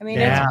 I mean,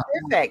 it's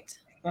perfect.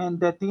 And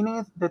the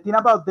thing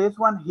about this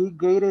one, he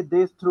gated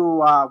this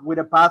through with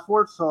a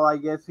password. So I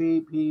guess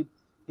he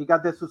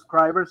got the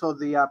subscribers or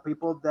the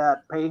people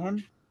that pay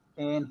him,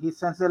 and he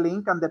sends the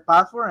link and the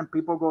password, and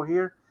people go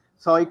here.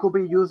 So it could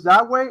be used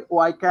that way,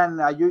 or I can.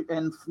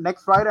 And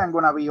next Friday I'm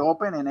gonna be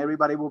open, and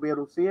everybody will be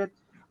able to see it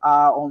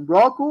on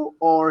Roku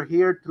or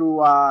here through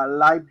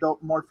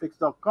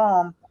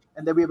live.morphix.com,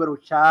 and they'll be able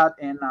to chat,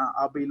 and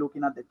I'll be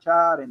looking at the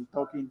chat and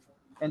talking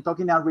and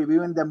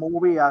reviewing the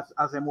movie as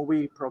the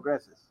movie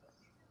progresses.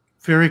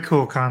 Very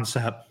cool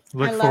concept.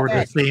 Look forward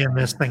to seeing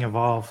this thing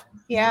evolve.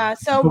 Yeah.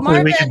 So hopefully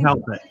Marvin, we can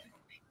help it.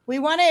 We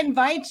want to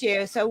invite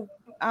you. So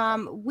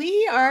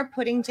we are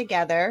putting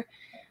together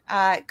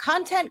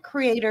Content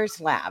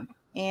Creators Lab,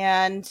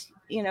 and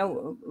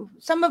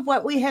some of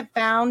what we have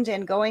found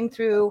in going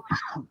through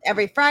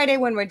every Friday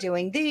when we're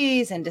doing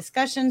these and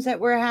discussions that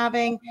we're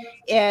having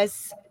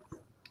is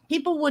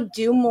people would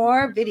do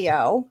more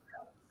video.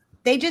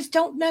 They just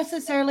don't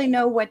necessarily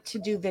know what to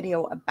do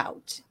video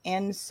about.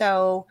 And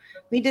so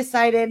we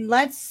decided,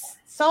 let's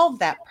solve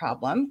that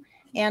problem.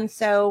 And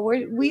so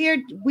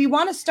we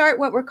want to start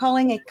what we're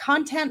calling a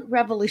content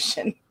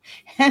revolution.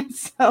 And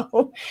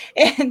so,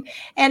 and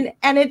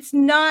it's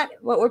not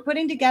what we're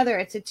putting together.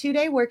 It's a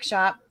 2-day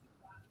workshop,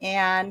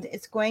 and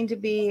it's going to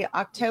be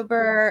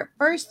October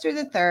 1st through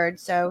the 3rd.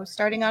 So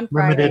starting on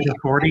Friday. Limited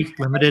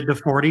to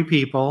 40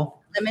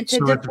 people. So it's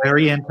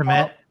very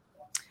intimate.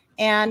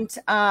 And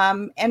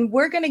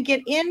we're going to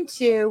get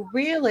into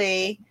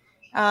really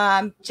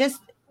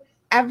just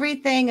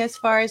everything as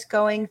far as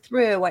going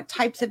through what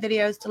types of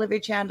videos, delivery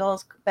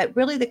channels, but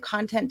really the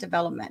content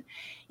development,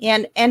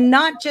 and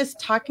not just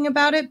talking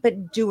about it,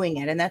 but doing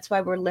it. And that's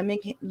why we're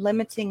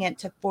limiting it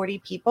to 40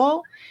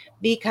 people,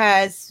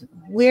 because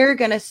we're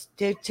going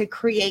to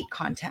create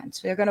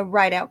content. We're going to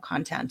write out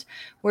content.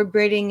 We're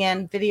bringing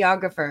in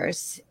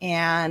videographers,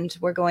 and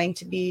we're going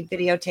to be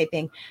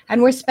videotaping,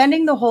 and we're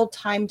spending the whole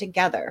time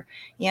together.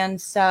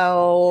 And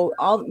so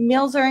all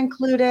meals are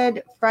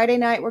included. Friday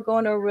night, we're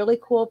going to a really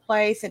cool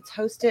place. It's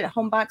hosted,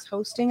 Homebot's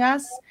hosting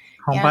us.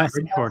 Homebot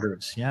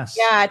headquarters, yes.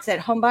 Yeah, it's at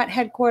Homebot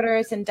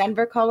headquarters in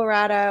Denver,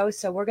 Colorado.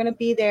 So we're going to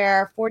be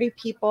there, 40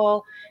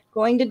 people,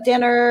 going to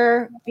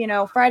dinner.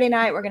 Friday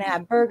night, we're going to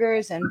have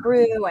burgers and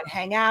brew and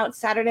hang out.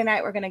 Saturday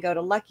night, we're going to go to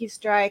Lucky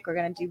Strike. We're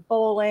going to do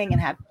bowling and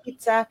have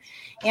pizza.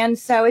 And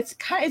so it's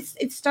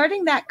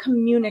starting that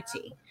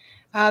community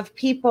of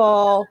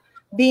people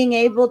being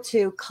able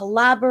to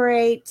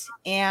collaborate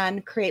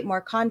and create more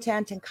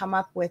content and come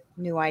up with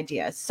new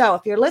ideas. So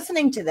if you're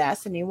listening to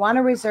this and you want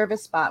to reserve a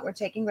spot, we're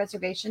taking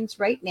reservations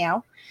right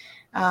now.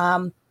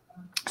 So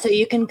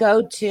you can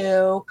go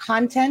to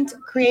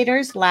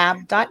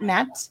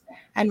contentcreatorslab.net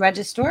and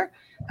register.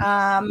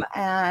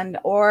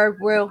 Or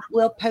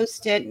we'll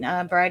post it in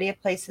a variety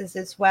of places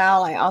as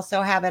well. I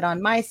also have it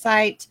on my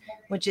site,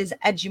 which is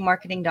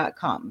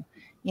edumarketing.com.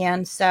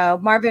 And so,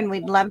 Marvin,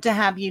 we'd love to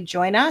have you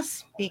join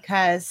us,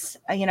 because,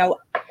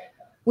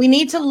 we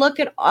need to look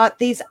at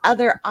these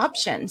other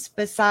options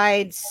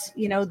besides,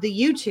 the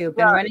YouTube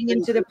and running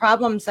into the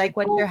problems like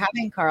what you're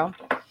having, Carl.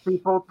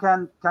 People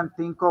can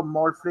think of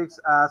Morphix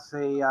as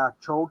a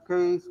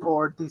showcase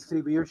or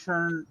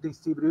distribution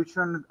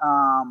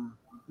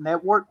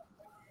network.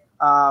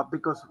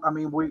 Because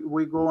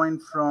we going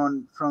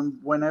from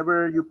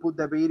whenever you put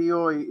the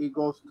video, it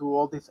goes to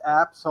all these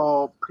apps.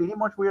 So pretty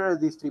much we are a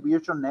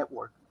distribution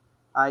network.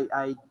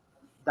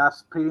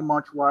 That's pretty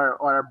much what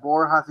our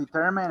board has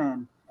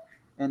determined,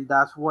 and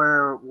that's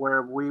where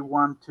we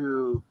want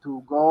to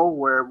go,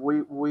 where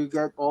we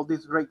get all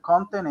this great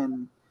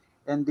content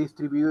and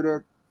distribute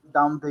it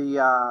down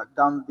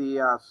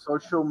the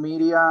social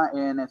media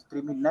and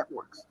streaming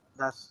networks.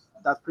 That's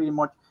pretty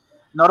much.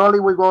 Not only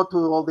we go to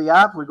all the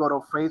apps, we go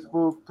to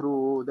Facebook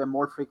through the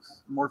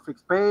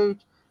Morphix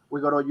page.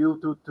 We go to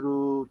YouTube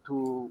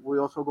we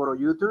also go to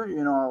YouTube.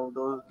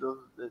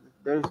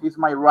 He's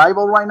my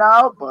rival right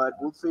now, but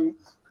we'll see.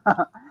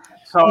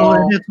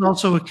 And it's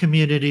also a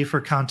community for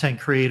content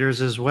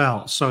creators as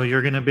well. So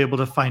you're going to be able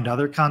to find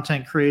other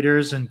content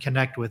creators and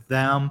connect with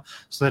them,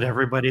 so that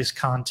everybody's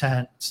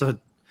content. So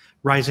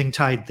rising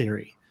tide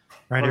theory.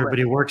 Right.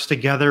 Everybody works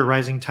together.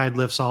 Rising tide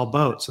lifts all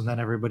boats, and then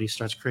everybody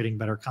starts creating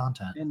better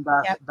content. And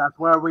that's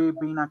where we've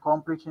been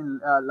accomplishing,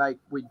 like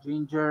with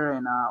Ginger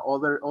and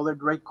other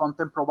great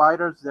content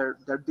providers.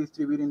 They're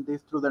distributing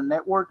this through their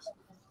networks,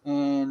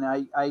 and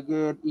I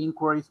get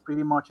inquiries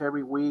pretty much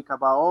every week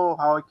about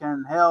how I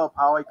can help,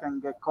 how I can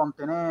get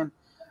content in,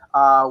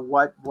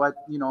 what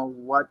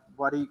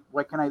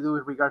can I do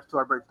with regards to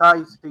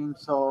advertising.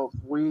 So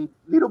we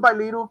little by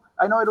little,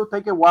 I know it'll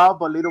take a while,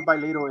 but little by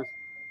little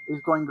is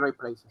going great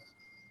places.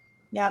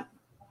 Yep.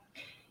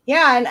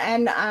 Yeah,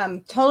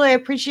 and totally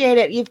appreciate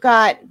it. You've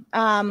got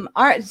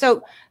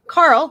so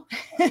Carl,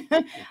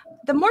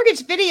 the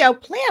mortgage video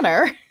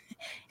planner.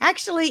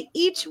 Actually,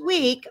 each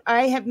week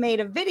I have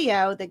made a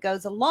video that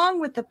goes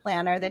along with the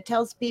planner that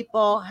tells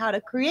people how to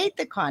create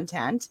the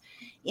content.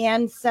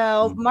 And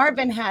so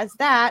Marvin has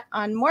that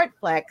on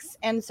Mortflix.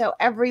 And so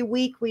every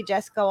week we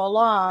just go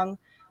along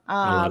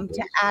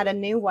to add a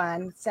new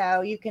one.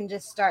 So you can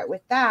just start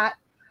with that.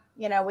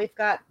 We've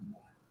got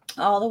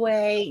all the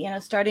way,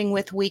 starting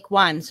with week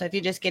 1. So if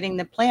you're just getting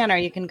the planner,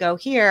 you can go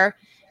here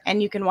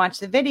and you can watch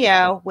the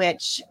video,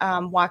 which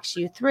walks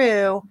you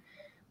through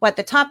what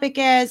the topic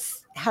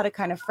is, how to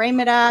kind of frame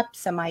it up,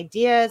 some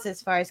ideas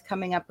as far as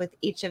coming up with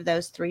each of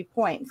those 3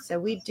 points. So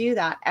we do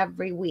that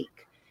every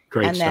week.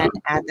 Great and stuff.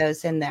 Then add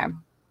those in there.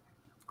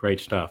 Great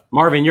stuff.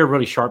 Marvin, you're a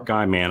really sharp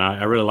guy, man.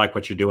 I really like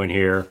what you're doing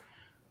here.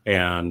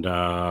 And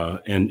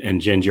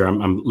Ginger,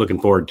 I'm looking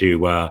forward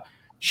to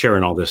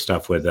sharing all this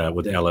stuff with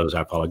LOs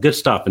I follow. Good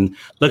stuff. And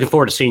looking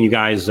forward to seeing you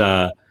guys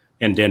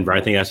in Denver. I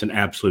think that's an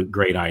absolute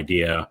great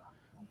idea.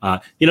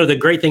 The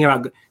great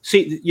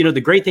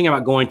thing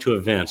about going to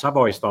events, I've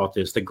always thought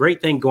this, the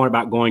great thing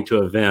about going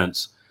to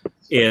events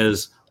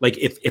is like,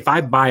 if I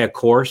buy a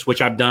course,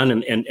 which I've done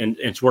and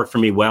it's worked for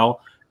me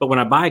well, but when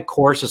I buy a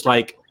course, it's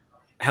like,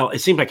 hell, it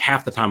seems like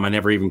half the time I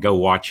never even go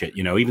watch it,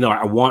 even though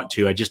I want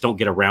to, I just don't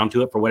get around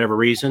to it for whatever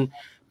reason.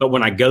 But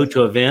when I go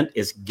to an event,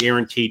 it's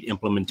guaranteed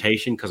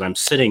implementation because I'm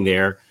sitting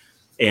there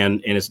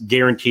and it's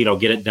guaranteed I'll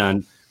get it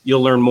done.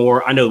 You'll learn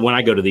more. I know when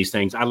I go to these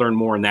things, I learn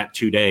more in that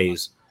 2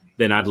 days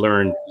than I'd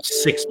learn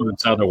 6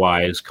 months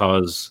otherwise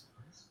because,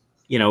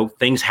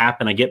 things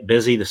happen. I get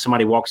busy.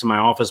 Somebody walks in my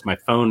office, my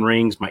phone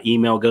rings, my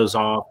email goes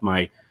off,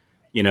 a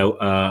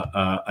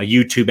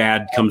YouTube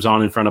ad comes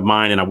on in front of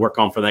mine, and I work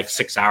on for the next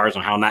 6 hours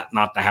on how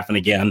not to happen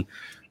again.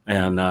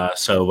 And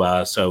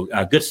so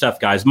good stuff,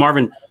 guys.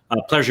 Marvin,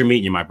 pleasure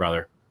meeting you, my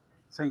brother.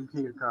 Same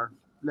here, Carl.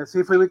 Let's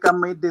see if we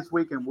can meet this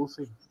weekend. We'll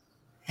see.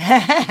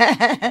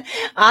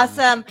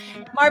 Awesome.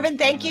 Marvin,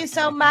 thank you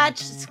so much.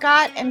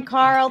 Scott and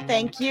Carl,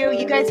 thank you.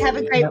 You guys have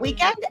a great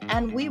weekend,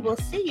 and we will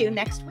see you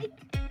next week.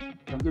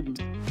 Thank you.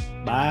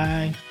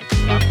 Bye.